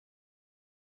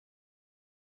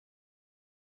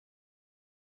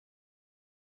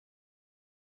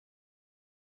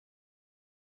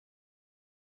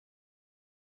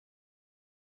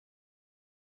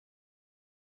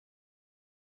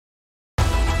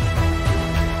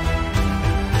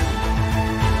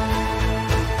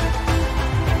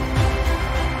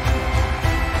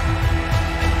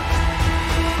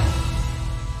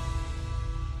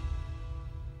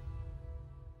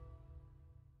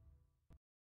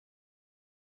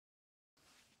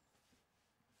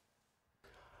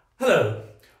Hello,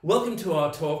 welcome to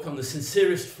our talk on the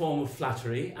sincerest form of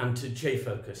flattery and to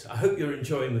Jfokus. I hope you're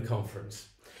enjoying the conference.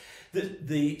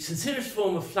 The sincerest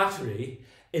form of flattery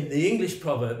in the English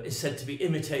proverb is said to be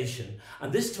imitation,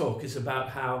 and this talk is about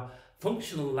how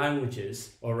functional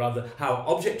languages, or rather how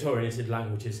object-oriented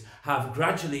languages, have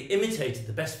gradually imitated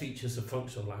the best features of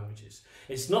functional languages.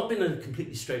 It's not been a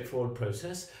completely straightforward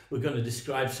process. We're going to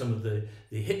describe some of the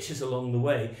hitches along the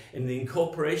way in the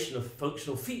incorporation of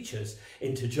functional features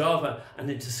into Java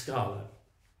and into Scala.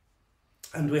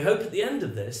 And we hope at the end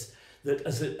of this that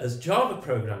as Java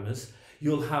programmers,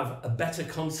 you'll have a better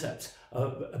concept,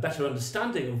 a better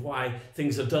understanding of why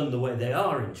things are done the way they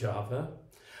are in Java,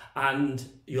 and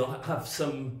you'll have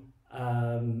some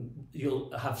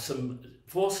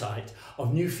foresight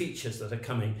of new features that are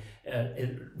coming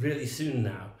really soon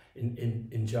now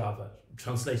in Java,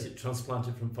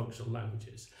 transplanted from functional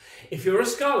languages. If you're a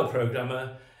Scala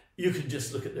programmer, you can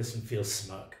just look at this and feel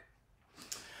smug.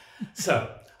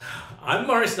 So, I'm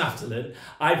Maurice Naftalin.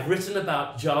 I've written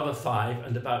about Java 5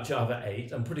 and about Java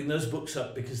 8. I'm putting those books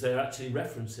up because they're actually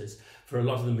references for a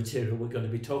lot of the material we're going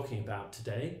to be talking about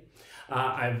today.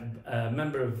 I'm a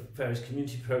member of various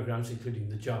community programs, including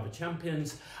the Java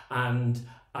Champions, and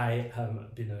I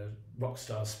have been a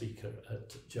rockstar speaker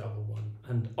at Java 1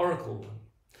 and Oracle 1.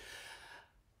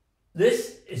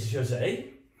 This is José.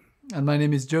 And my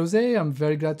name is José. I'm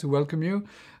very glad to welcome you.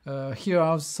 Here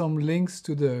are some links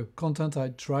to the content I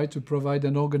try to provide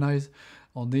and organize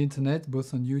on the internet,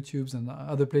 both on YouTube and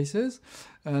other places.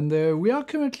 And we are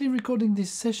currently recording this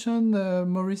session.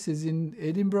 Maurice is in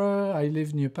Edinburgh. I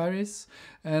live near Paris.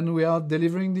 And we are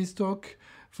delivering this talk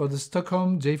for the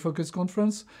Stockholm Jfokus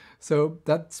conference. So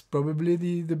that's probably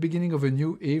the beginning of a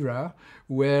new era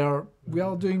where we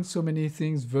are doing so many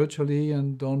things virtually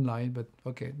and online, but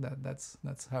okay,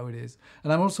 that's how it is.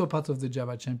 And I'm also part of the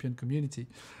Java Champion community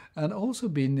and also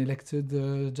been elected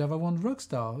Java 1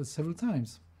 Rockstar several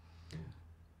times.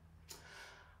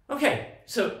 Okay,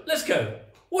 so let's go.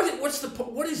 What is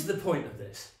the point of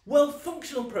this? Well,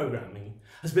 functional programming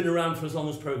has been around for as long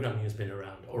as programming has been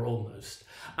around, or almost.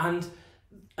 And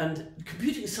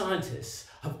computing scientists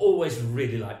have always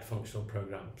really liked functional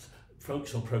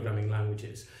programming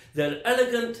languages. They're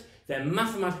elegant, they're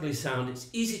mathematically sound, it's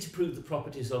easy to prove the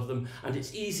properties of them, and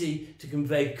it's easy to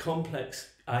convey complex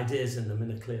ideas in them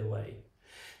in a clear way.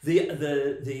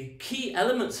 The key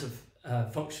elements of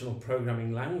functional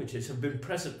programming languages have been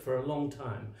present for a long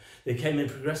time. They came in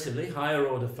progressively. Higher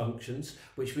order functions,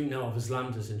 which we know of as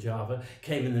lambdas in Java,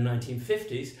 came in the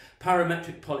 1950s.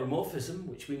 Parametric polymorphism,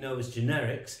 which we know as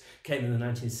generics, came in the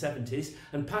 1970s,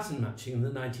 and pattern matching in the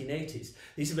 1980s.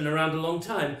 These have been around a long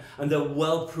time, and they're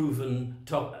well-proven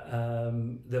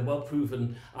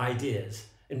ideas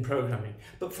in programming.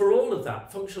 But for all of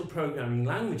that, functional programming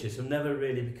languages have never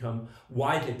really become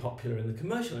widely popular in the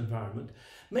commercial environment,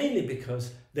 mainly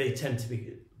because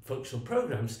functional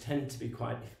programs tend to be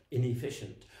quite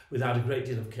inefficient. Without a great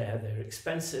deal of care, they're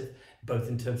expensive, both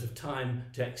in terms of time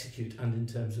to execute and in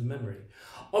terms of memory.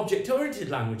 Object-oriented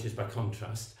languages, by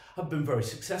contrast, have been very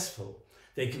successful.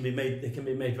 They can be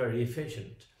made very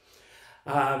efficient.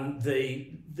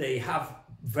 They have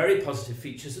very positive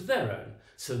features of their own.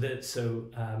 So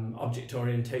object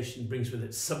orientation brings with it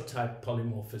subtype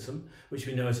polymorphism, which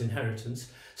we know as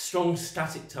inheritance, strong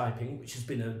static typing, which has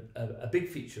been a big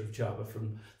feature of Java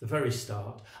from the very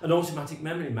start, and automatic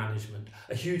memory management,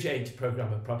 a huge aid to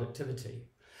programmer productivity.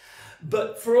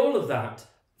 But for all of that,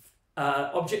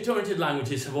 object-oriented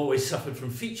languages have always suffered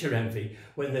from feature envy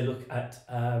when they look at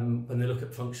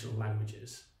functional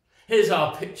languages. Here's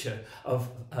our picture of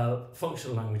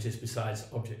functional languages beside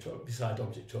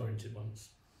object-oriented ones.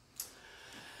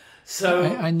 So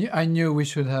I knew we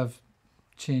should have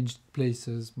changed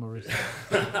places, Maurice.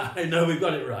 I know, we've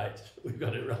got it right. We've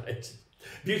got it right.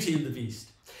 Beauty and the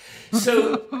Beast.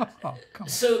 So,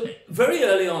 so very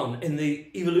early on in the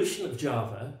evolution of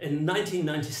Java, in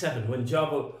 1997, when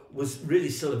Java was really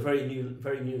still a very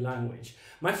new language,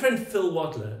 my friend Phil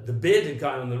Wadler, the bearded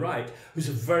guy on the right, who's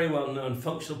a very well-known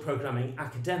functional programming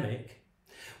academic,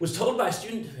 was told by a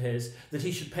student of his that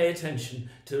he should pay attention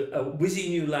to a whizzy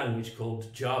new language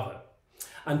called Java.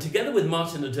 And together with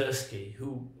Martin Odersky,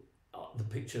 the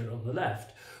picture on the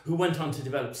left, who went on to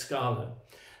develop Scala,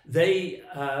 they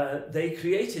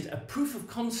created a proof of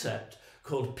concept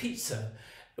called Pizza,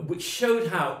 which showed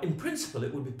how, in principle,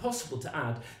 it would be possible to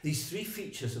add these three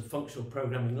features of functional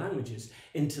programming languages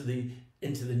into the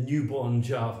newborn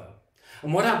Java.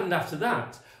 And what happened after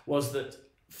that was that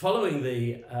following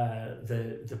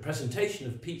the presentation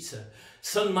of Pizza,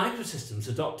 Sun Microsystems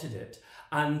adopted it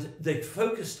And they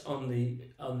focused on the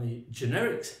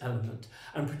generics element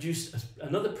and produced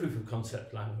another proof of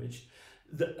concept language,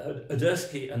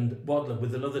 Odersky and Wadler,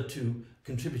 with another two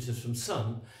contributors from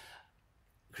Sun,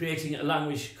 creating a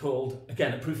language called,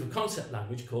 again, a proof of concept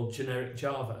language called generic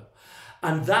Java.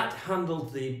 And that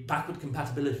handled the backward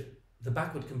compatibility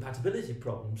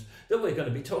problems that we're going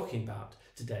to be talking about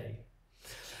today.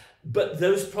 But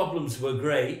those problems were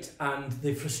great, and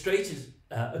they frustrated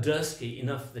Odersky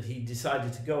enough that he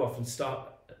decided to go off and start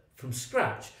from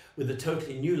scratch with a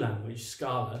totally new language,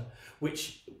 Scala,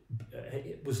 which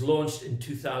was launched in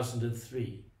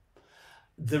 2003.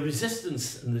 The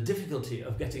resistance and the difficulty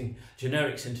of getting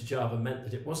generics into Java meant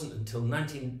that it wasn't until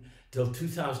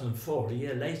 2004, a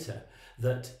year later,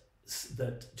 that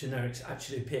generics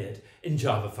actually appeared in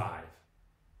Java 5.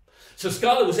 So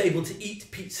Scala was able to eat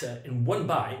pizza in one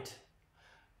bite,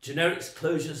 generics,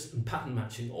 closures and pattern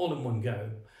matching all in one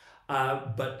go.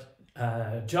 But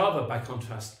Java, by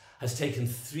contrast, has taken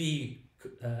 3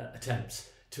 attempts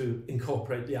to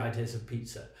incorporate the ideas of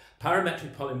pizza.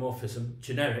 Parametric polymorphism,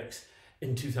 generics,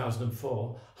 in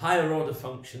 2004, higher order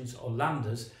functions or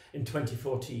lambdas in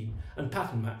 2014, and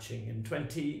pattern matching in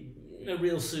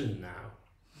real soon now.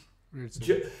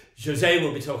 José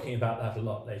will be talking about that a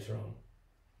lot later on.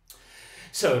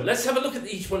 So let's have a look at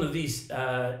each one of these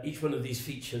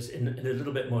features in a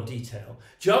little bit more detail.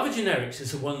 Java generics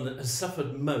is the one that has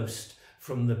suffered most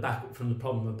from the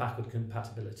problem of backward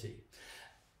compatibility.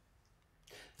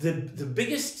 The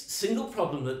biggest single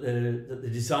problem that the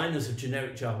designers of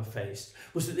generic Java faced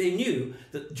was that they knew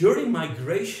that during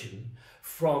migration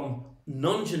from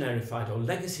non-generified or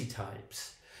legacy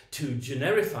types to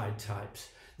generified types,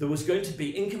 there was going to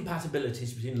be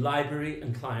incompatibilities between library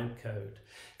and client code.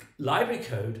 Library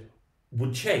code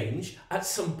would change at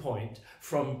some point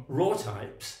from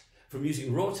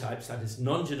using raw types, that is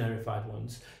non-generified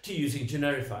ones, to using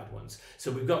generified ones.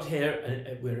 So we've got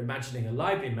here, we're imagining a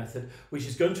library method which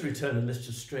is going to return a list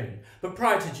of string, but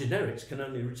prior to generics can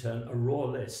only return a raw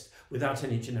list without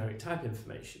any generic type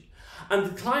information. And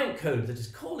the client code that is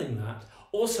calling that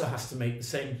also has to make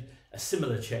a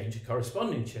similar change, a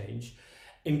corresponding change,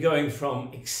 in going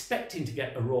from expecting to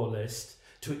get a raw list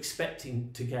to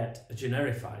expecting to get a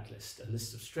generified list, a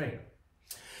list of string.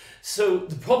 So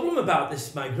the problem about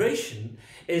this migration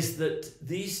is that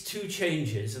these two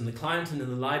changes, in the client and in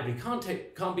the library,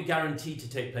 can't be guaranteed to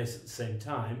take place at the same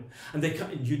time, and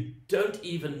you don't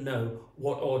even know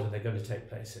what order they're going to take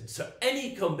place in. So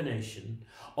any combination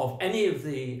of any of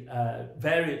the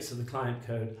variants of the client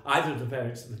code, either of the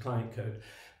variants of the client code,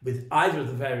 with either of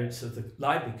the variants of the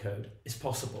library code is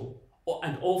possible,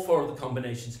 and all 4 of the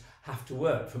combinations have to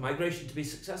work for migration to be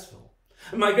successful.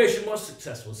 And migration was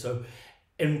successful, so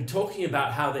in talking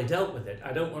about how they dealt with it,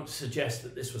 I don't want to suggest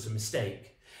that this was a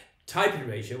mistake. Type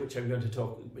erasure, which I'm going to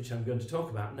talk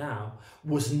about now,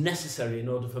 was necessary in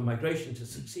order for migration to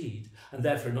succeed, and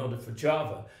therefore in order for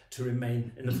Java to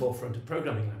remain in the forefront of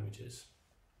programming languages.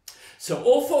 So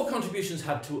all 4 combinations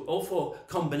had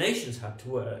to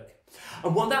work,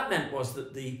 and what that meant was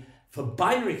that for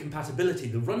binary compatibility,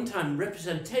 the runtime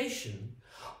representation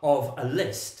of a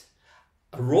list,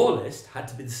 a raw list, had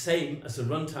to be the same as the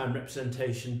runtime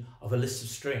representation of a list of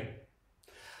string.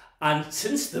 And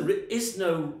since there is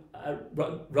no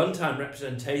runtime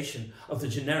representation of the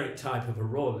generic type of a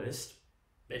raw list,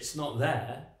 it's not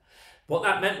there. What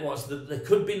that meant was that there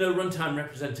could be no runtime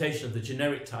representation of the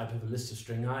generic type of a list of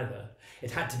string either.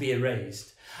 It had to be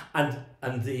erased. And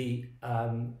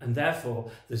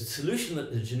therefore, the solution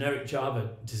that the generic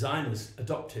Java designers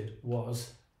adopted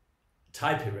was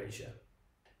type erasure.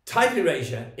 Type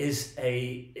erasure is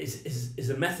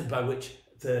a method by which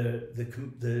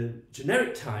the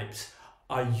generic types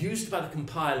are used by the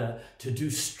compiler to do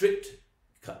strict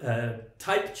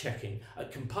type checking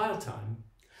at compile time,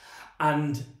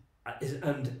 and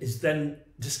is then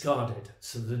discarded.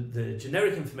 So the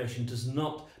generic information does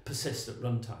not persist at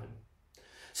runtime.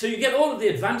 So you get all of the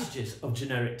advantages of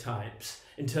generic types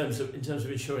in terms of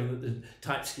ensuring that the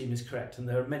type scheme is correct, and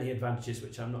there are many advantages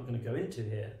which I'm not going to go into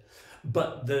here.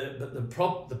 But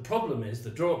the problem is,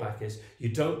 the drawback is, you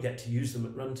don't get to use them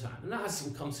at runtime, and that has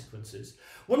some consequences.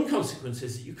 One consequence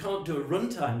is that you can't do a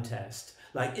runtime test,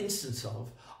 like instance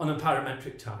of, on a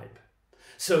parametric type.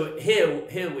 So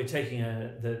here we're taking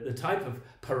the type of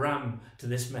param to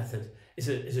this method is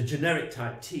a generic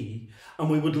type T, and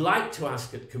we would like to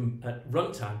ask at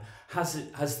runtime, has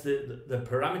the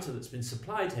parameter that's been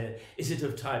supplied here, is it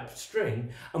of type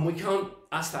string? And we can't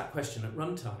ask that question at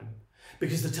runtime,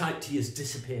 because the type T has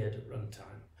disappeared at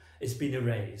runtime. It's been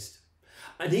erased.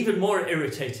 An even more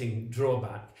irritating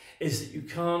drawback is that you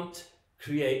can't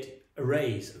create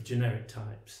arrays of generic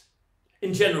types.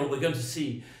 In general, we're going to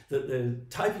see that the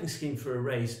typing scheme for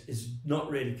arrays is not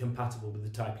really compatible with the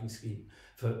typing scheme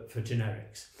for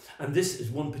generics. And this is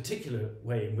one particular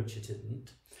way in which it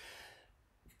isn't.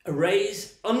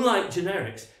 Arrays, unlike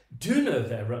generics, do know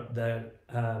their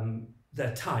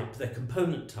type, their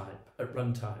component type at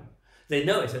runtime. They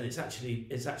know it, and it's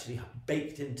actually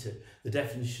baked into the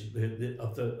definition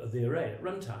of the array at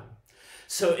runtime.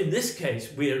 So in this case,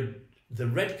 the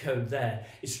red code there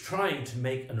is trying to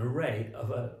make an array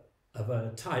of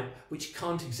a type which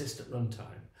can't exist at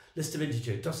runtime. List of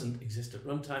integer doesn't exist at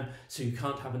runtime, so you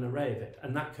can't have an array of it,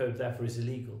 and that code therefore is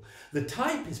illegal. The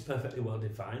type is perfectly well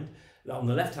defined. On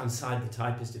the left-hand side, the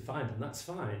type is defined, and that's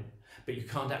fine, but you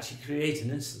can't actually create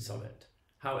an instance of it.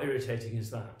 How irritating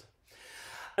is that?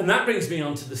 And that brings me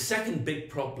on to the second big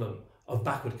problem of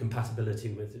backward compatibility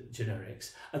with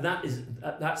generics, and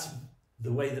that's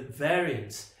the way that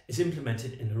variance is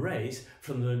implemented in arrays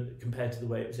compared to the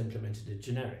way it was implemented in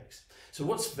generics. So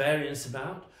what's variance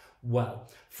about? Well,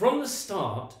 from the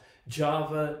start,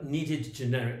 Java needed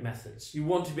generic methods. You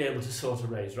want to be able to sort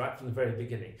arrays right from the very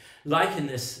beginning. Like in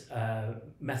this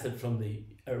method from the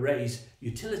arrays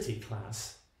utility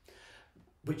class,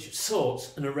 which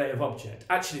sorts an array of objects.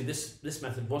 Actually, this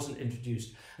method wasn't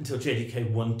introduced until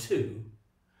JDK 1.2,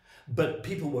 but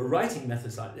people were writing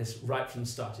methods like this right from the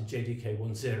start in JDK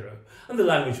 1.0, and the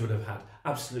language would have had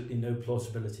absolutely no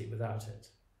plausibility without it.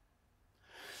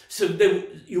 So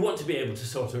you want to be able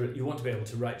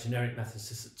to write generic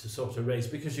methods to sort arrays,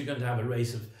 because you're going to have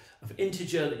arrays of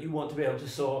integer that you want to be able to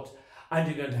sort, and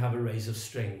you're going to have arrays of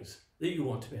strings that you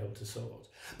want to be able to sort.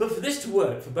 But for this to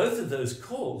work, for both of those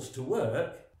calls to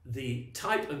work, the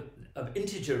type of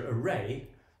integer array,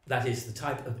 that is the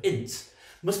type of ints,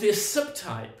 must be a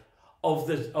subtype of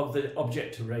the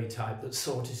object array type that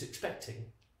sort is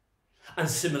expecting. And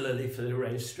similarly for the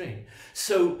array of string.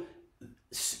 So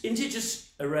integer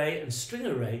array and string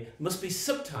array must be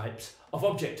subtypes of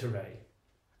object array.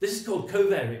 This is called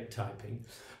covariant typing,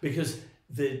 because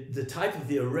the type of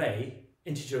the array,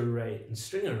 integer array and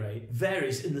string array,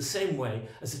 varies in the same way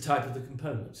as the type of the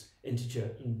components,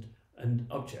 integer and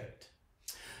object.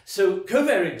 So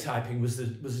covariant typing was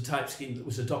a type scheme that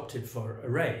was adopted for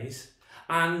arrays,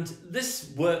 and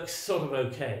this works sort of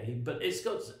okay, but it's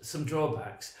got some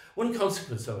drawbacks. One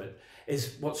consequence of it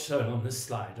is what's shown on this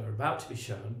slide, or about to be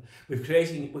shown. We're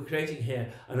creating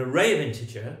here an array of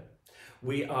integer.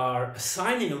 We are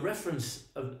assigning a reference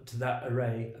to that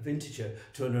array of integer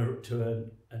to a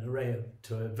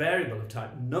variable of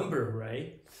type number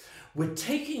array. We're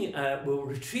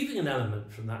retrieving an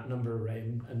element from that number array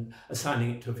and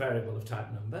assigning it to a variable of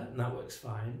type number, and that works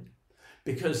fine.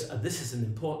 Because, and this is an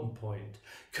important point,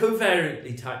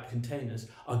 covariantly typed containers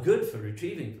are good for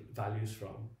retrieving values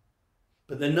from,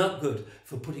 but they're not good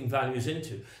for putting values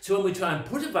into. So when we try and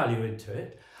put a value into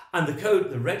it, and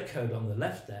the red code on the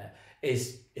left there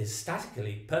is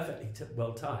statically perfectly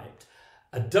well typed,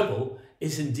 a double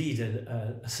is indeed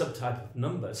a subtype of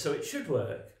number, so it should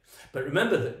work. But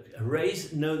remember that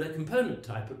arrays know their component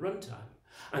type at runtime,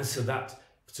 and so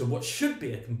what should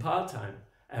be a compile time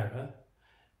error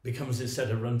becomes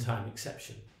instead a runtime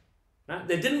exception. Now,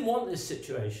 they didn't want this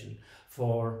situation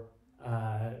for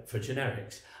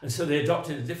generics, and so they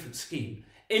adopted a different scheme,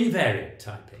 invariant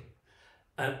typing.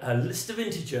 A list of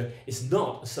integer is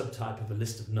not a subtype of a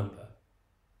list of number.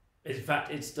 In fact,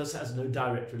 it has no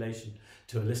direct relation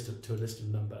to a list of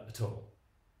number at all.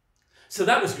 So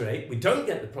that was great. We don't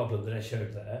get the problem that I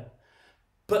showed there.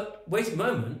 But wait a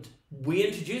moment, we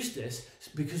introduced this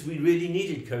because we really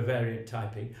needed covariant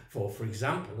typing for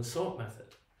example, a sort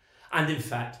method. And in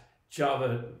fact,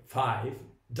 Java 5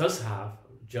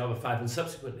 and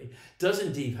subsequently does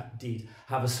indeed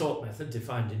have a sort method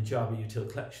defined in Java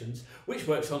util collections, which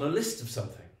works on a list of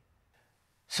something.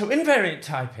 So invariant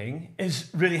typing is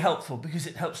really helpful because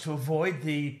it helps to avoid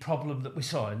the problem that we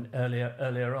saw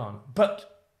earlier on.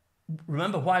 But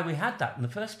remember why we had that in the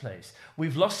first place.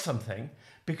 We've lost something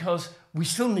because we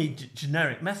still need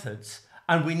generic methods,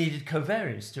 and we needed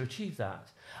covariance to achieve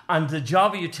that. And the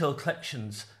Java util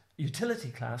collections utility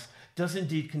class does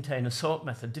indeed contain a sort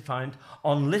method defined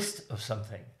on list of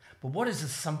something. But what is the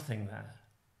something there?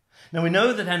 Now we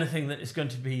know that anything that is going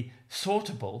to be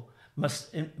sortable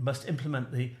must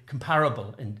implement the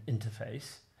comparable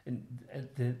interface.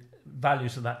 The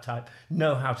values of that type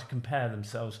know how to compare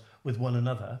themselves with one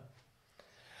another.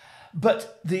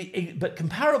 But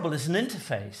comparable is an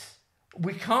interface.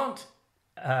 We can't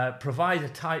provide a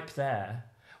type there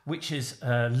which is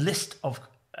a list of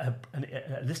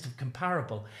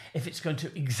comparable if it's going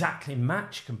to exactly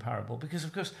match comparable, because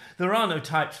of course there are no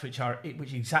types which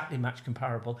exactly match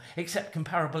comparable except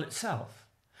comparable itself.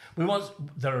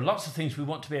 There are lots of things we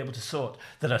want to be able to sort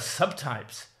that are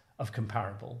subtypes of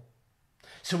comparable.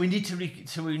 So we need to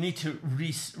restore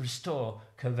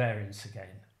covariance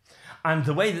again. And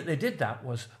the way that they did that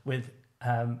was with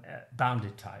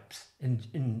bounded types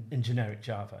in generic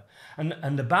Java.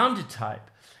 And the bounded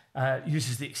type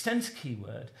uses the extends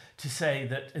keyword to say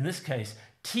that, in this case,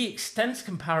 T extends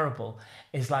comparable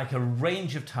is like a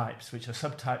range of types, which are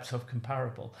subtypes of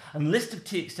comparable. And list of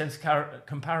T extends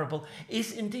comparable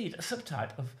is indeed a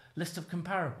subtype of list of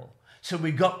comparable. So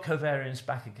we got covariance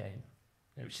back again,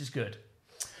 which is good.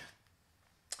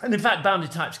 And in fact,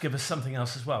 bounded types give us something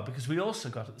else as well, because we also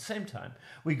got at the same time,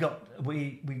 we got,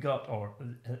 or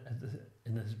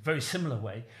in a very similar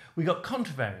way, we got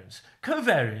contravariance.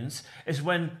 Covariance is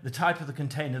when the type of the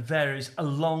container varies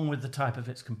along with the type of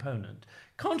its component.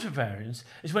 Contravariance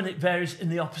is when it varies in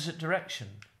the opposite direction.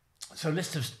 So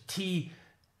list of T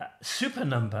super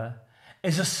number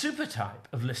is a supertype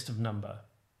of list of number.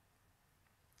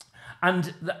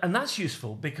 And that's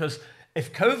useful because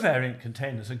if covariant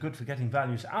containers are good for getting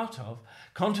values out of,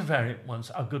 contravariant ones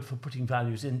are good for putting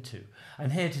values into.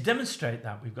 And here to demonstrate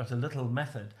that, we've got a little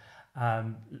method,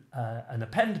 an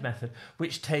append method,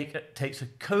 which takes a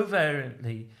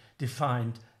covariantly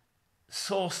defined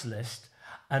source list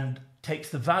and takes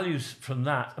the values from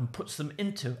that and puts them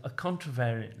into a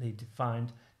contravariantly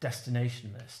defined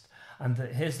destination list. And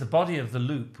here's the body of the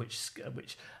loop, which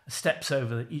steps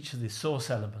over each of the source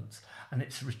elements. And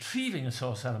it's retrieving a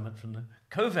source element from the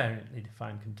covariantly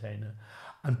defined container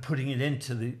and putting it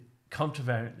into the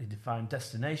contravariantly defined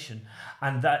destination.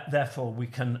 And that, therefore, we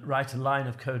can write a line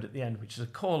of code at the end, which is a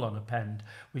call on append,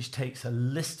 which takes a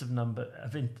list of number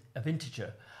of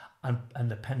integer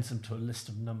and appends them to a list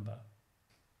of number.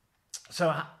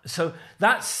 So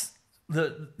that's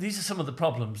these are some of the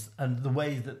problems and the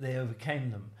way that they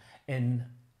overcame them in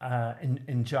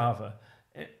Java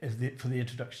for the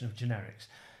introduction of generics.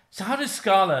 So how does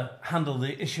Scala handle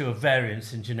the issue of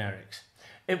variance in generics?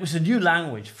 It was a new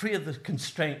language, free of the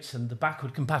constraints and the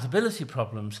backward compatibility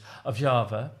problems of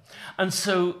Java. And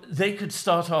so they could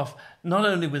start off not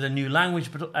only with a new language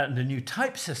and a new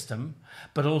type system,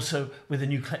 but also with a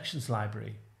new collections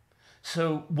library.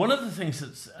 So one of the things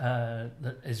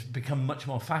that has become much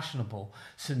more fashionable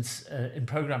since in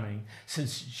programming,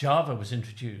 since Java was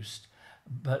introduced,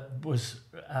 but was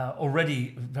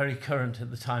already very current at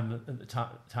the time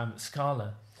that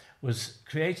Scala was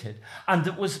created, and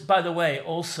that was, by the way,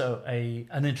 also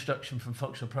an introduction from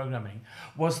functional programming,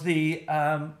 was the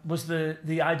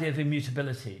idea of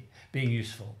immutability being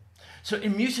useful. So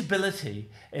immutability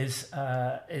is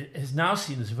now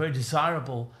seen as a very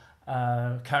desirable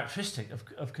characteristic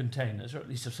of containers, or at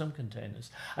least of some containers.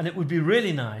 And it would be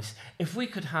really nice if we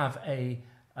could have a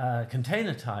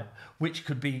container type which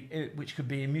could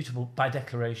be immutable by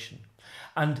declaration.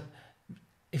 And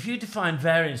if you define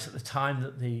variance at the time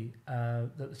that the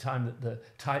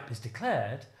type is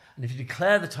declared, and if you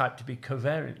declare the type to be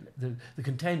covariant, the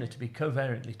container to be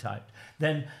covariantly typed,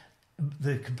 then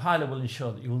the compiler will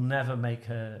ensure that you'll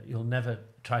never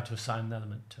try to assign an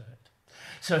element to it.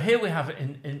 So here we have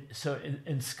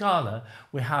in Scala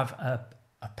we have a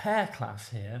pair class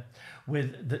here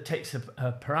that takes a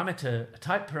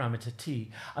type parameter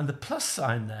t, and the plus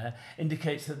sign there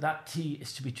indicates that t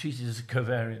is to be treated as a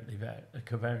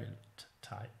covariant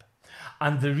type.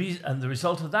 And the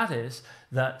result of that is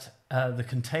that the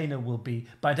container will be,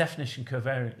 by definition,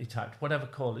 covariantly typed, whatever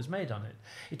call is made on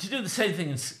it. To do the same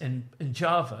thing in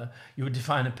Java, you would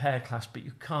define a pair class, but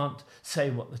you can't say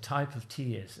what the type of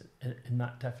T is in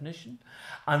that definition.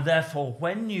 And therefore,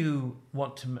 when you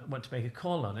want to make a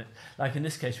call on it, like in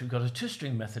this case, we've got a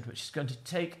toString method, which is going to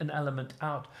take an element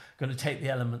out, going to take the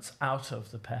elements out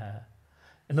of the pair.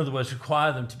 In other words,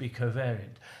 require them to be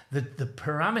covariant. The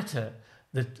parameter,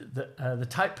 the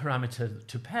type parameter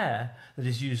to pair that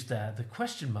is used there, the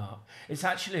question mark, it's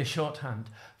actually a shorthand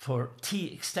for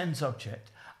T extends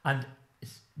object, and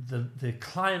the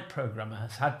client programmer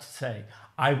has had to say,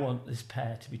 I want this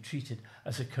pair to be treated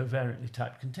as a covariantly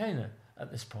typed container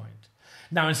at this point.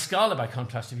 Now in Scala, by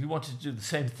contrast, if you wanted to do the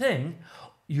same thing,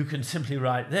 you can simply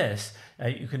write this.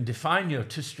 You can define your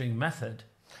toString method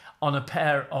on a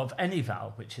pair of any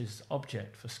val, which is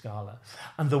object for Scala,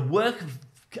 and the work of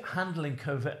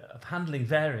handling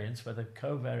variance, whether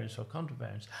covariance or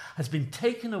contravariance, has been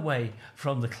taken away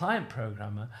from the client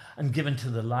programmer and given to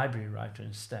the library writer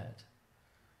instead.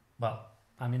 Well,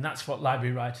 I mean, that's what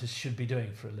library writers should be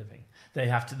doing for a living. They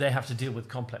have to deal with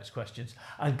complex questions,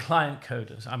 and client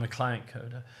coders, I'm a client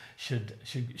coder,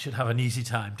 should have an easy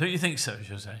time. Don't you think so,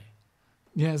 José?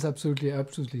 Yes, absolutely. I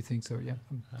absolutely think so. Yeah,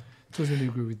 I totally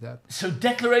agree with that. So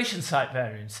declaration site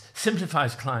variance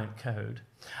simplifies client code.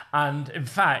 And in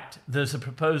fact, there's a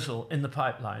proposal in the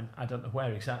pipeline, I don't know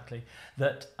where exactly,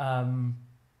 that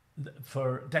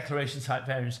for declaration site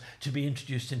variance to be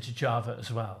introduced into Java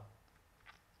as well.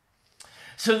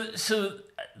 So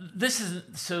this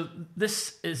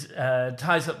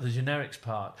ties up the generics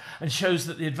part and shows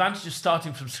that the advantage of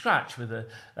starting from scratch with a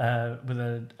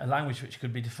language which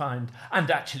could be defined and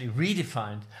actually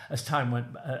redefined as time went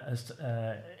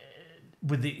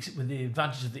with the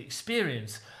advantage of the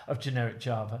experience of generic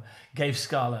Java gave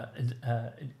Scala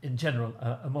in general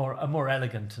a more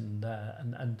elegant and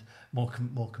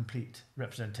more complete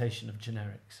representation of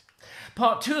generics.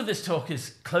 Part 2 of this talk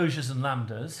is closures and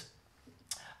lambdas.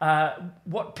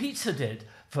 What Pizza did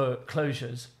for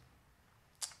closures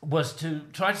was to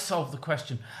try to solve the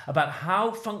question about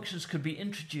how functions could be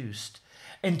introduced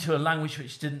into a language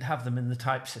which didn't have them in the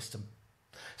type system.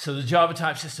 So the Java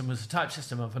type system was a type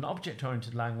system of an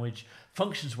object-oriented language.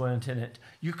 Functions weren't in it.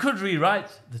 You could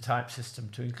rewrite the type system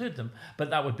to include them, but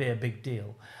that would be a big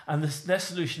deal. And their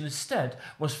solution instead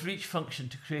was for each function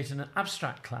to create an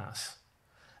abstract class.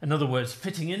 In other words,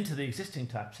 fitting into the existing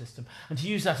type system, and to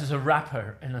use that as a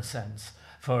wrapper, in a sense,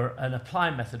 for an apply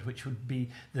method, which would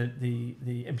be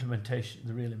the implementation,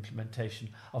 the real implementation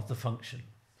of the function.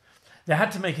 They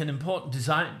had to make an important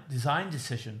design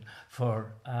decision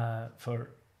for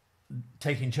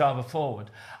taking Java forward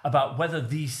about whether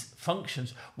these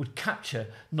functions would capture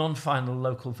non-final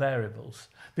local variables.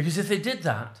 Because if they did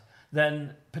that,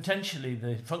 then potentially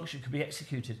the function could be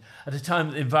executed at a time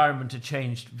that the environment had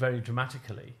changed very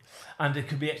dramatically, and it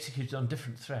could be executed on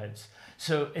different threads.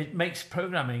 So it makes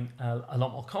programming a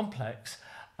lot more complex,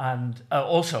 and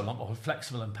also a lot more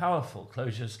flexible and powerful.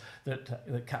 Closures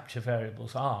that capture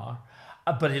variables are,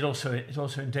 but it also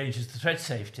endangers the thread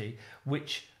safety,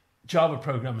 which Java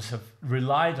programmers have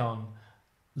relied on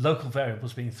local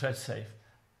variables being thread safe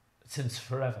since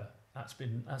forever. That's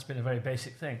been a very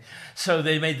basic thing. So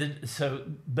they made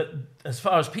but as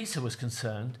far as Pizza was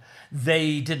concerned,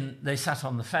 they sat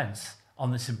on the fence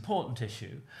on this important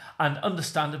issue, and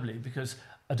understandably, because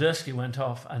Adersky went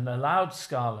off and allowed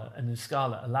Scala, and in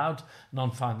Scala allowed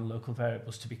non-final local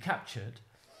variables to be captured,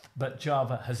 but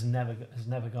Java has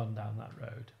never gone down that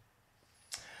road.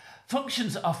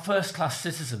 Functions are first-class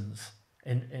citizens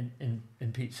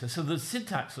in Pizza. So the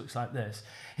syntax looks like this.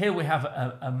 Here we have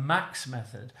a max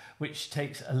method which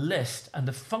takes a list and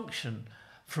a function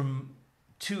from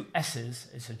two s's.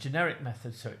 It's a generic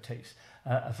method, so it takes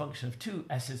a function of two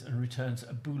s's and returns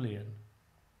a boolean.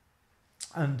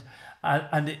 And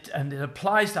it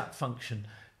applies that function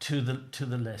to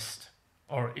the list,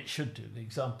 or it should do. The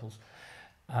example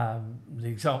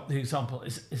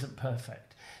isn't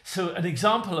perfect. So an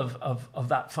example of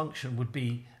that function would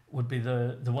be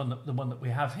the one that we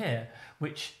have here,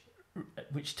 which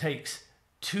takes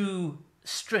two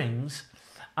strings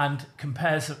and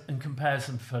compares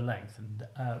them for length, and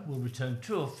will return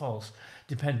true or false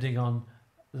depending on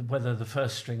whether the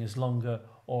first string is longer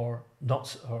or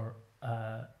not, or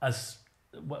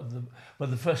whether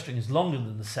the first string is longer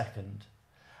than the second,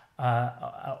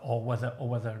 or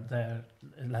whether they're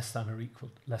less than or equal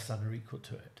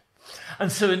to it.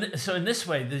 And so in this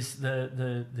way, the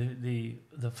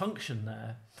function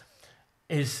there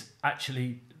is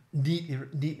actually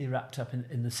neatly wrapped up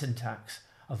in the syntax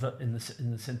of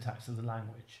the syntax of the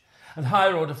language. And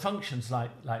higher order functions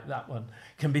like that one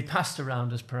can be passed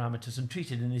around as parameters and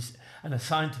treated and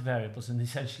assigned to variables and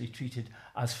essentially treated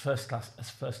as first class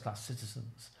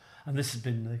citizens. And this has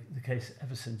been the case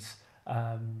ever since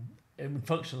in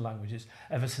functional languages,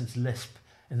 ever since Lisp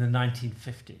in the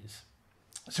 1950s.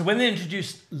 So when they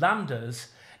introduced lambdas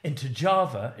into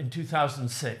Java in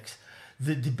 2006,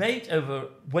 the debate over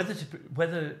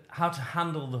how to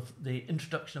handle the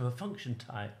introduction of a function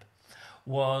type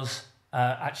was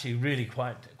actually really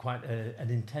quite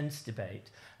an intense debate,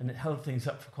 and it held things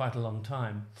up for quite a long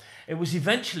time. It was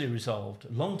eventually resolved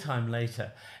a long time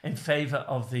later in favor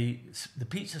of the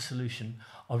Pizza solution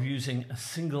of using a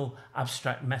single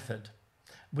abstract method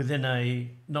within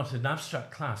not an abstract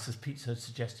class as Pizza had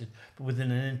suggested, but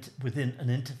within an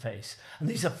interface. And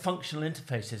these are functional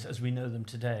interfaces as we know them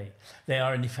today. They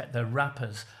are in effect they're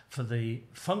wrappers for the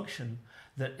function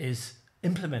that is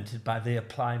implemented by the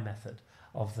apply method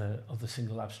of the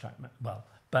single abstract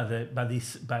by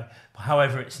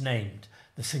however it's named,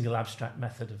 the single abstract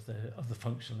method of the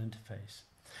functional interface.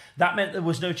 That meant there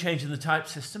was no change in the type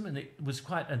system, and it was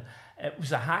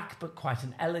a hack, but quite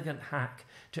an elegant hack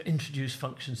to introduce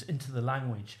functions into the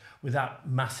language without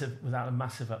a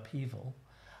massive upheaval.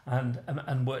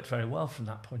 and worked very well from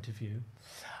that point of view.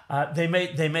 They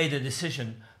made a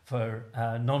decision for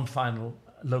non-final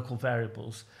local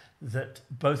variables that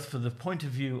both for the point of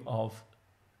view of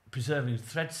preserving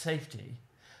thread safety,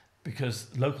 because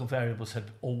local variables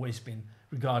had always been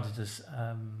regarded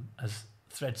as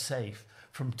thread safe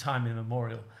from time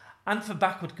immemorial, and for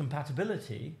backward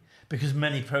compatibility, because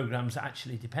many programs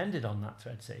actually depended on that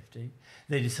thread safety,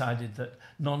 they decided that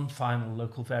non-final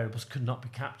local variables could not be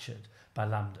captured by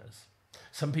lambdas.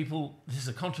 Some people, this is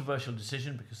a controversial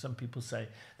decision because some people say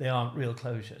they aren't real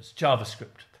closures,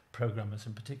 JavaScript programmers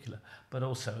in particular, but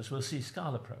also, as we'll see,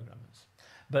 Scala programmers.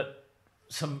 But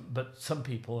some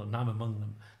people, and I'm among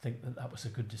them, think that that was a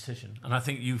good decision. And I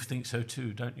think you think so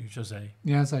too, don't you, José?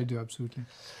 Yes, I do, absolutely.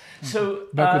 So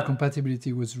backward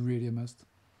compatibility was really a must.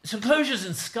 So closures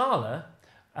in Scala,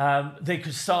 they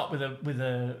could start with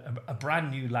a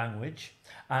brand new language,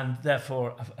 and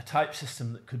therefore a type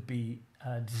system that could be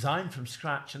designed from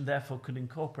scratch and therefore could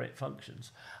incorporate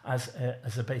functions as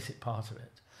a basic part of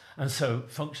it. And so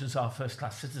functions are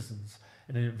first-class citizens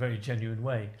in a very genuine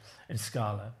way in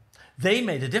Scala. They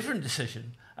made a different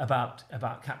decision about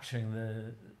capturing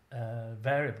the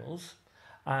variables,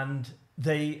 and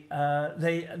they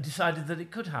decided that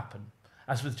it could happen,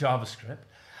 as with JavaScript.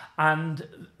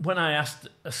 And when I asked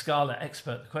a Scala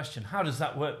expert the question, how does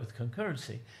that work with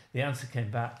concurrency? The answer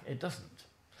came back, it doesn't.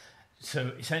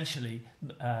 So essentially,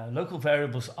 local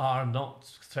variables are not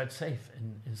thread safe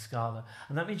in Scala.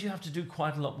 And that means you have to do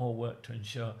quite a lot more work to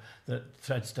ensure that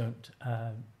threads don't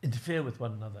interfere with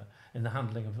one another in the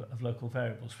handling of local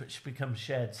variables, which become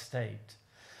shared state.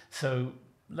 So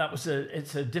that was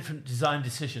it's a different design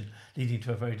decision leading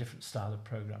to a very different style of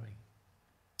programming.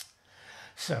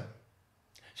 So,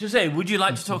 José, would you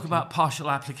like to talk about partial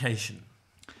application?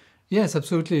 Yes,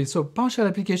 absolutely. So partial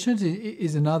application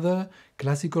is another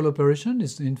classical operation.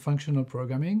 It's in functional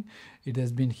programming. It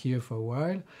has been here for a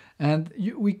while. And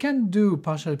we can do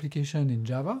partial application in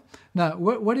Java. Now,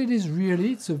 what it is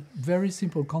really, it's a very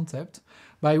simple concept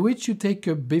by which you take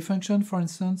a B function, for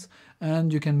instance,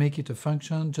 and you can make it a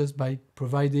function just by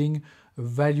providing a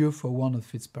value for one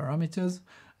of its parameters.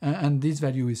 And this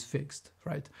value is fixed,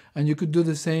 right? And you could do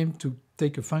the same to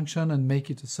take a function and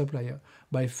make it a supplier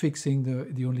by fixing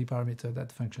the only parameter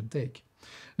that function take.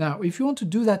 Now, if you want to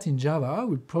do that in Java,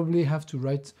 we probably have to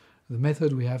write the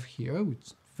method we have here, which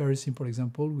is a very simple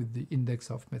example with the index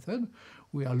of method.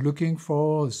 We are looking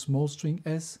for a small string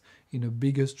s in a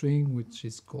bigger string, which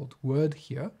is called word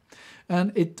here.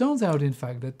 And it turns out, in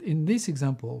fact, that in this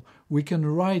example, we can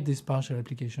write this partial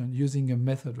application using a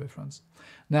method reference.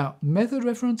 Now, method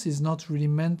reference is not really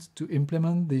meant to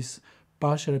implement this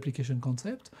partial application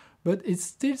concept, but it's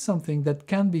still something that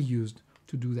can be used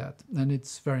to do that, and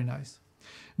it's very nice.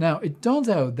 Now, it turns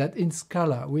out that in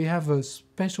Scala, we have a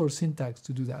special syntax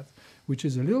to do that, which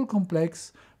is a little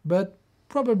complex, but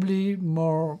probably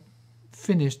more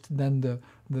finished than the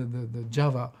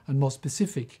Java, and more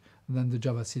specific than the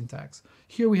Java syntax.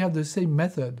 Here we have the same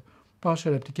method,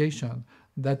 partial application,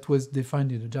 that was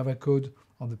defined in the Java code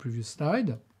on the previous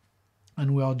slide,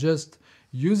 and we are just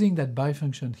using that by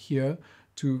function here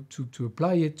to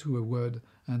apply it to a word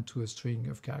and to a string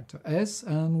of character s,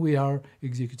 and we are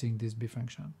executing this b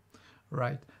function.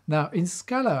 Right. Now, in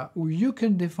Scala, you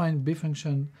can define b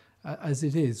function as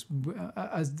it is,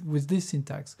 as with this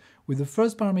syntax, with the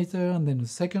first parameter and then the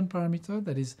second parameter,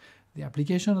 that is the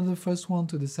application of the first one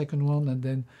to the second one, and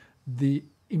then the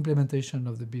implementation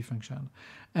of the b function.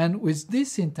 And with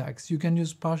this syntax, you can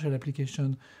use partial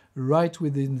application right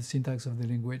within the syntax of the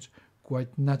language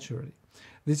quite naturally.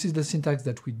 This is the syntax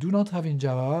that we do not have in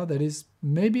Java, that is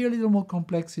maybe a little more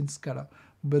complex in Scala,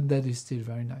 but that is still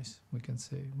very nice. We can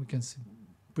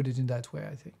put it in that way,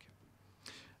 I think.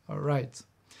 All right.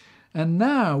 And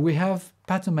now we have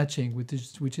pattern matching, which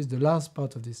is the last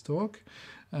part of this talk,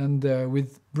 and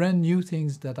with brand new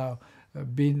things that are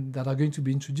going to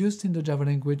be introduced in the Java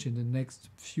language in the next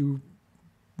few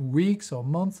weeks or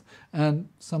months, and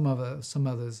some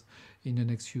others in the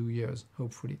next few years,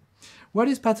 hopefully. What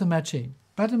is pattern matching?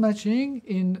 Pattern matching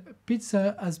in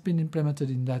Pizza has been implemented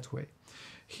in that way.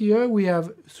 Here we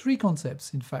have three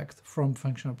concepts, in fact, from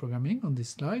functional programming on this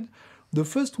slide. The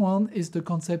first one is the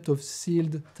concept of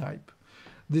sealed type.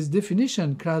 This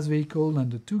definition, class vehicle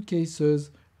and the two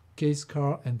cases, case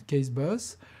car and case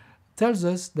bus, tells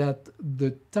us that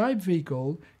the type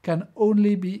vehicle can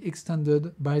only be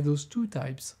extended by those two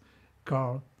types,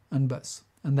 car and bus,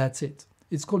 and that's it.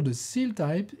 It's called a seal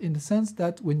type in the sense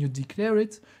that when you declare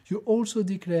it, you also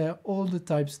declare all the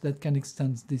types that can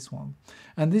extend this one.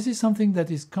 And this is something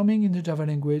that is coming in the Java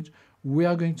language. We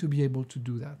are going to be able to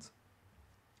do that.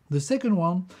 The second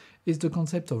one is the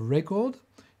concept of record.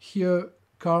 Here,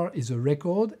 car is a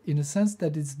record in a sense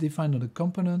that it's defined on a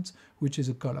component, which is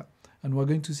a color. And we're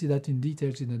going to see that in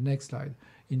details in the next slide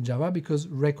in Java, because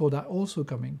records are also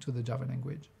coming to the Java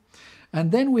language.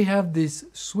 And then we have this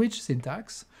switch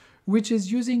syntax, which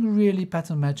is using really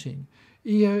pattern matching.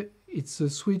 Here, it's a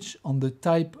switch on the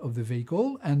type of the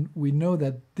vehicle, and we know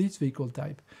that this vehicle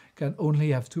type can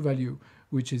only have two values,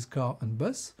 which is car and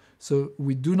bus. So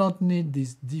we do not need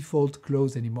this default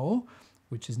clause anymore,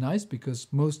 which is nice because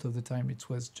most of the time it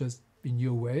was just in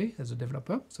your way as a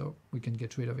developer, so we can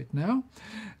get rid of it now.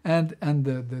 And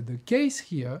the case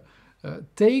here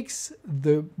takes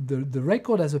the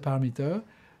record as a parameter,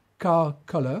 car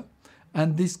color,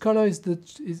 and this color is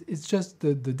just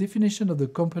the definition of the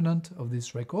component of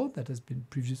this record that has been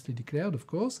previously declared, of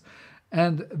course,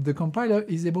 and the compiler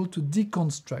is able to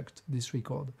deconstruct this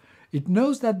record. It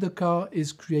knows that the car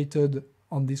is created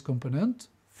on this component.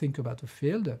 Think about a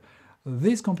field.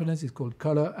 This component is called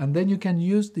color, and then you can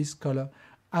use this color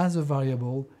as a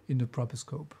variable in the proper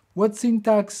scope. What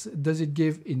syntax does it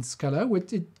give in Scala? Well,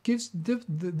 it gives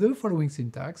the following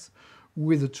syntax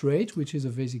with a trait, which is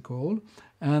a vesicle,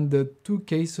 and the two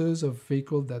cases of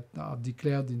vehicle that are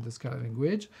declared in the Scala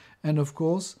language, and of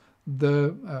course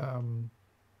the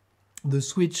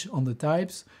switch on the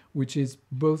types, which is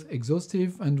both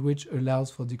exhaustive and which allows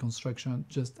for deconstruction,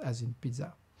 just as in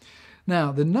pizza.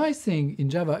 Now, the nice thing in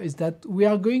Java is that we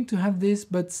are going to have this,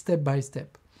 but step by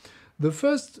step. The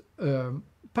first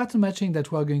pattern matching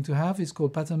that we are going to have is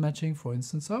called pattern matching for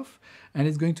instance of, and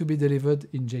it's going to be delivered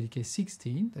in JDK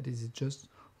 16. That is just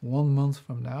 1 month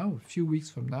from now, a few weeks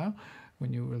from now,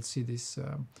 when you will see this,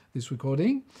 this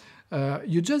recording.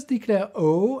 You just declare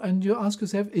O, and you ask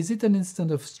yourself, is it an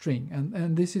instance of string?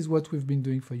 And this is what we've been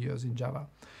doing for years in Java.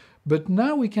 But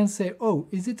now we can say, oh,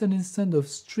 is it an instance of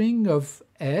string of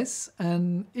S?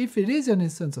 And if it is an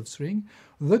instance of string,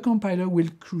 the compiler will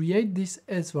create this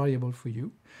S variable for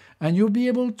you. And you'll be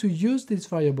able to use this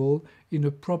variable in a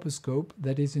proper scope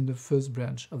that is in the first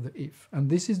branch of the if. And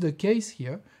this is the case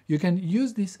here. You can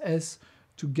use this S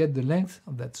to get the length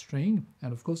of that string.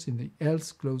 And of course, in the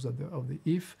else clause of the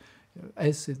if,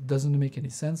 S, it doesn't make any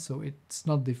sense, so it's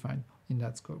not defined in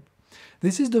that scope.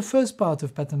 This is the first part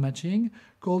of pattern matching,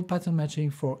 called pattern matching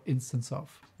for instance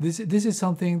of. This is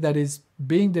something that is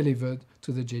being delivered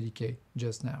to the JDK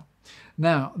just now.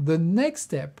 Now, the next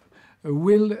step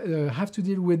will have to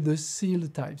deal with the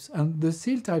sealed types. And the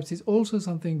sealed types is also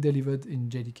something delivered in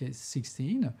JDK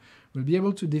 16. We'll be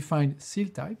able to define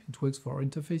sealed type. It works for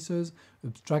interfaces,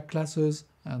 abstract classes,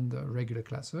 and regular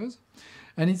classes.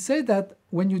 And it says that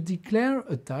when you declare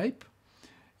a type,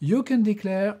 you can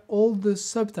declare all the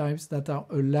subtypes that are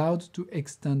allowed to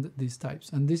extend these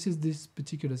types. And this is this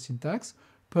particular syntax,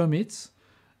 permits.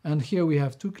 And here we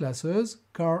have two classes,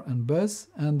 car and bus,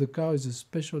 and the car is a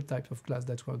special type of class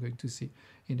that we're going to see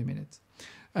in a minute.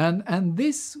 And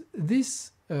this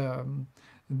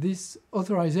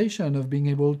authorization of being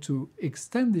able to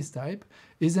extend this type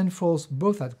is enforced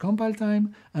both at compile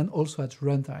time and also at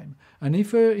runtime. And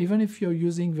even if you're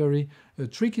using very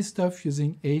tricky stuff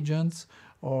using agents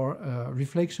or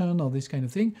reflection or this kind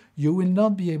of thing, you will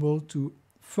not be able to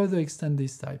further extend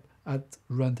this type at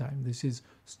runtime. This is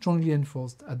strongly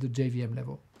enforced at the JVM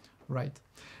level. Right.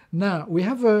 Now, we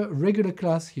have a regular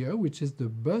class here, which is the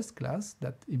bus class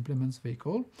that implements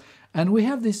vehicle. And we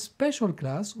have this special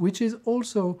class, which is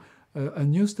also a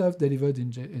new stuff delivered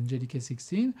in JDK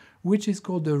 16, which is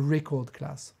called the record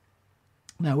class.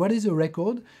 Now, what is a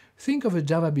record? Think of a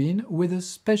Java bean with a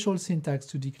special syntax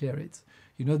to declare it.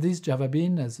 You know, this Java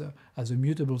bean has a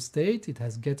mutable state. It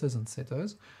has getters and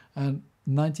setters. And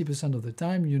 90% of the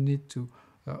time, you need to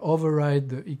override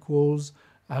the equals,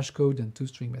 hashcode, and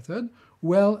toString method.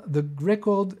 Well, the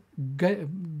record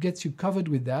gets you covered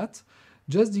with that.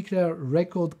 Just declare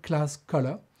record class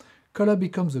color. Color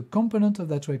becomes a component of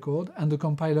that record, and the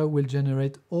compiler will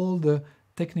generate all the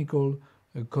technical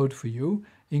code for you,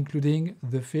 including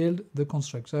the field, the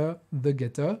constructor, the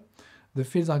getter. The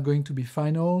fields are going to be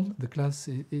final, the class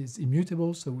is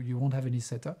immutable, so you won't have any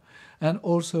setter, and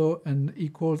also an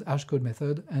equals hashcode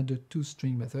method and a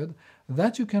toString method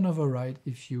that you can override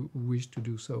if you wish to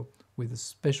do so with a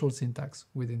special syntax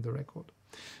within the record.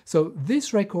 So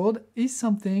this record is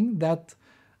something that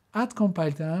at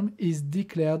compile time is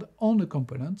declared on the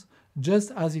component,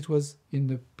 just as it was in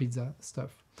the pizza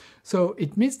stuff. So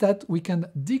it means that we can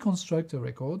deconstruct a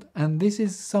record, and this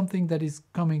is something that is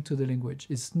coming to the language.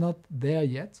 It's not there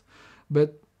yet,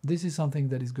 but this is something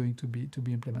that is going to be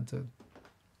implemented.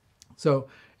 So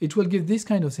it will give this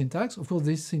kind of syntax. Of course,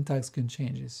 this syntax can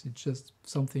change. It's just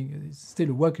something, it's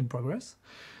still a work in progress.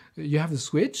 You have the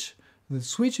switch. The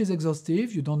switch is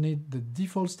exhaustive. You don't need the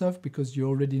default stuff because you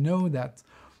already know that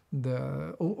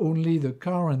only the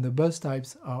car and the bus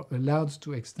types are allowed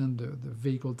to extend the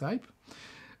vehicle type.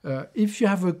 If you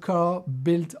have a car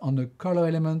built on a color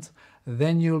element,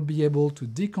 then you'll be able to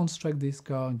deconstruct this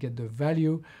car and get the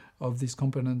value of this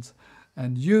component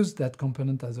and use that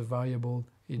component as a variable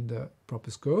in the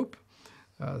proper scope.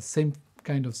 Same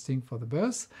kind of thing for the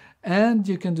bus. And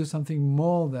you can do something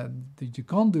more that you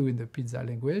can't do in the pizza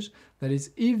language. That is,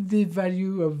 if the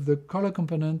value of the color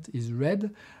component is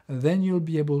red, then you'll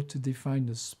be able to define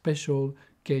a special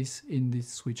case in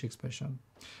this switch expression.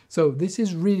 So this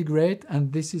is really great,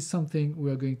 and this is something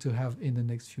we are going to have in the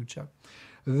next future.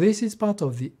 This is part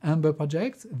of the Amber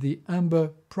project. The Amber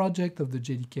project of the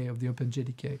JDK, of the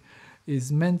OpenJDK,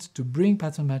 is meant to bring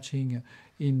pattern matching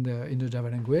in the Java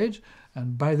language.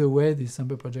 And by the way, this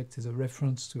Amber project is a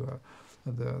reference to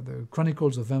the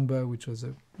Chronicles of Amber, which was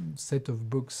a set of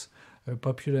books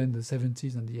popular in the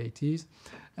 70s and the 80s.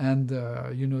 And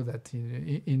you know that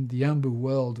in the Amber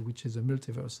world, which is a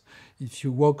multiverse, if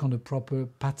you work on a proper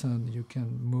pattern, you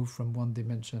can move from one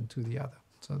dimension to the other.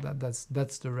 So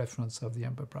that's the reference of the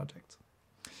Amber project.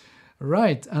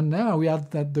 Right, and now we are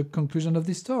at the conclusion of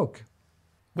this talk.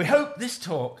 We hope this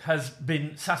talk has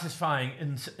been satisfying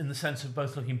in the sense of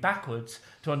both looking backwards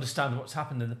to understand what's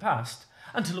happened in the past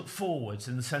and to look forwards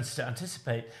in the sense to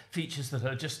anticipate features that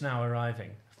are just now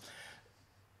arriving.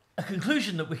 A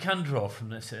conclusion that we can draw from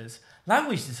this is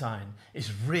language design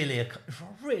is really a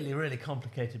really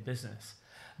complicated business.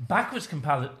 Backwards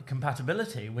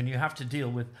compatibility, when you have to deal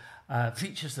with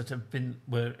features that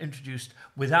were introduced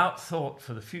without thought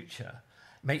for the future,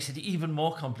 makes it even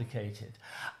more complicated.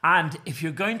 And if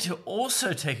you're going to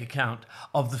also take account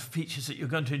of the features that you're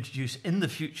going to introduce in the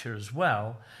future as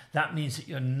well, that means that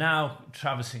you're now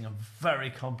traversing a very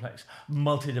complex,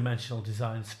 multidimensional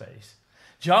design space.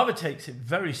 Java takes it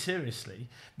very seriously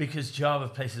because Java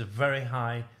places a very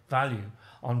high value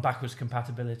on backwards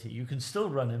compatibility. You can still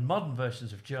run in modern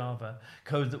versions of Java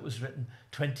code that was written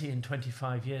 20 and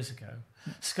 25 years ago.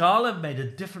 Scala made a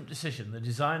different decision. The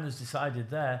designers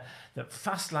decided there that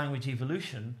fast language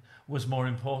evolution was more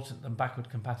important than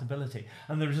backward compatibility.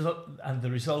 And the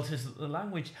result is that the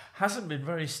language hasn't been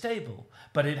very stable,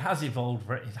 but it has evolved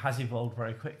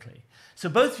very quickly. So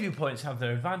both viewpoints have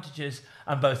their advantages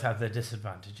and both have their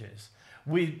disadvantages.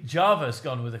 Java's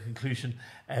gone with a conclusion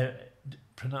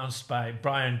pronounced by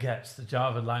Brian Getz, the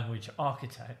Java language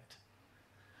architect,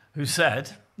 who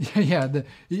said...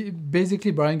 Basically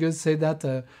Brian Getz said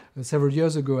that several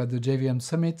years ago at the JVM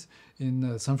Summit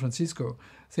in San Francisco,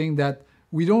 saying that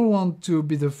we don't want to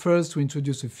be the first to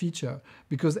introduce a feature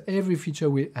because every feature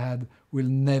we add will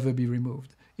never be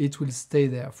removed. It will stay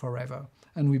there forever.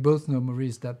 And we both know,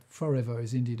 Maurice, that forever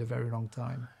is indeed a very long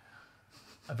time.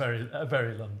 A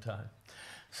very long time.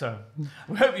 So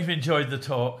we hope you've enjoyed the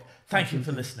talk. Thank you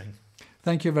for listening.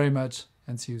 Thank you very much,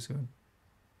 and see you soon.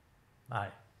 Bye.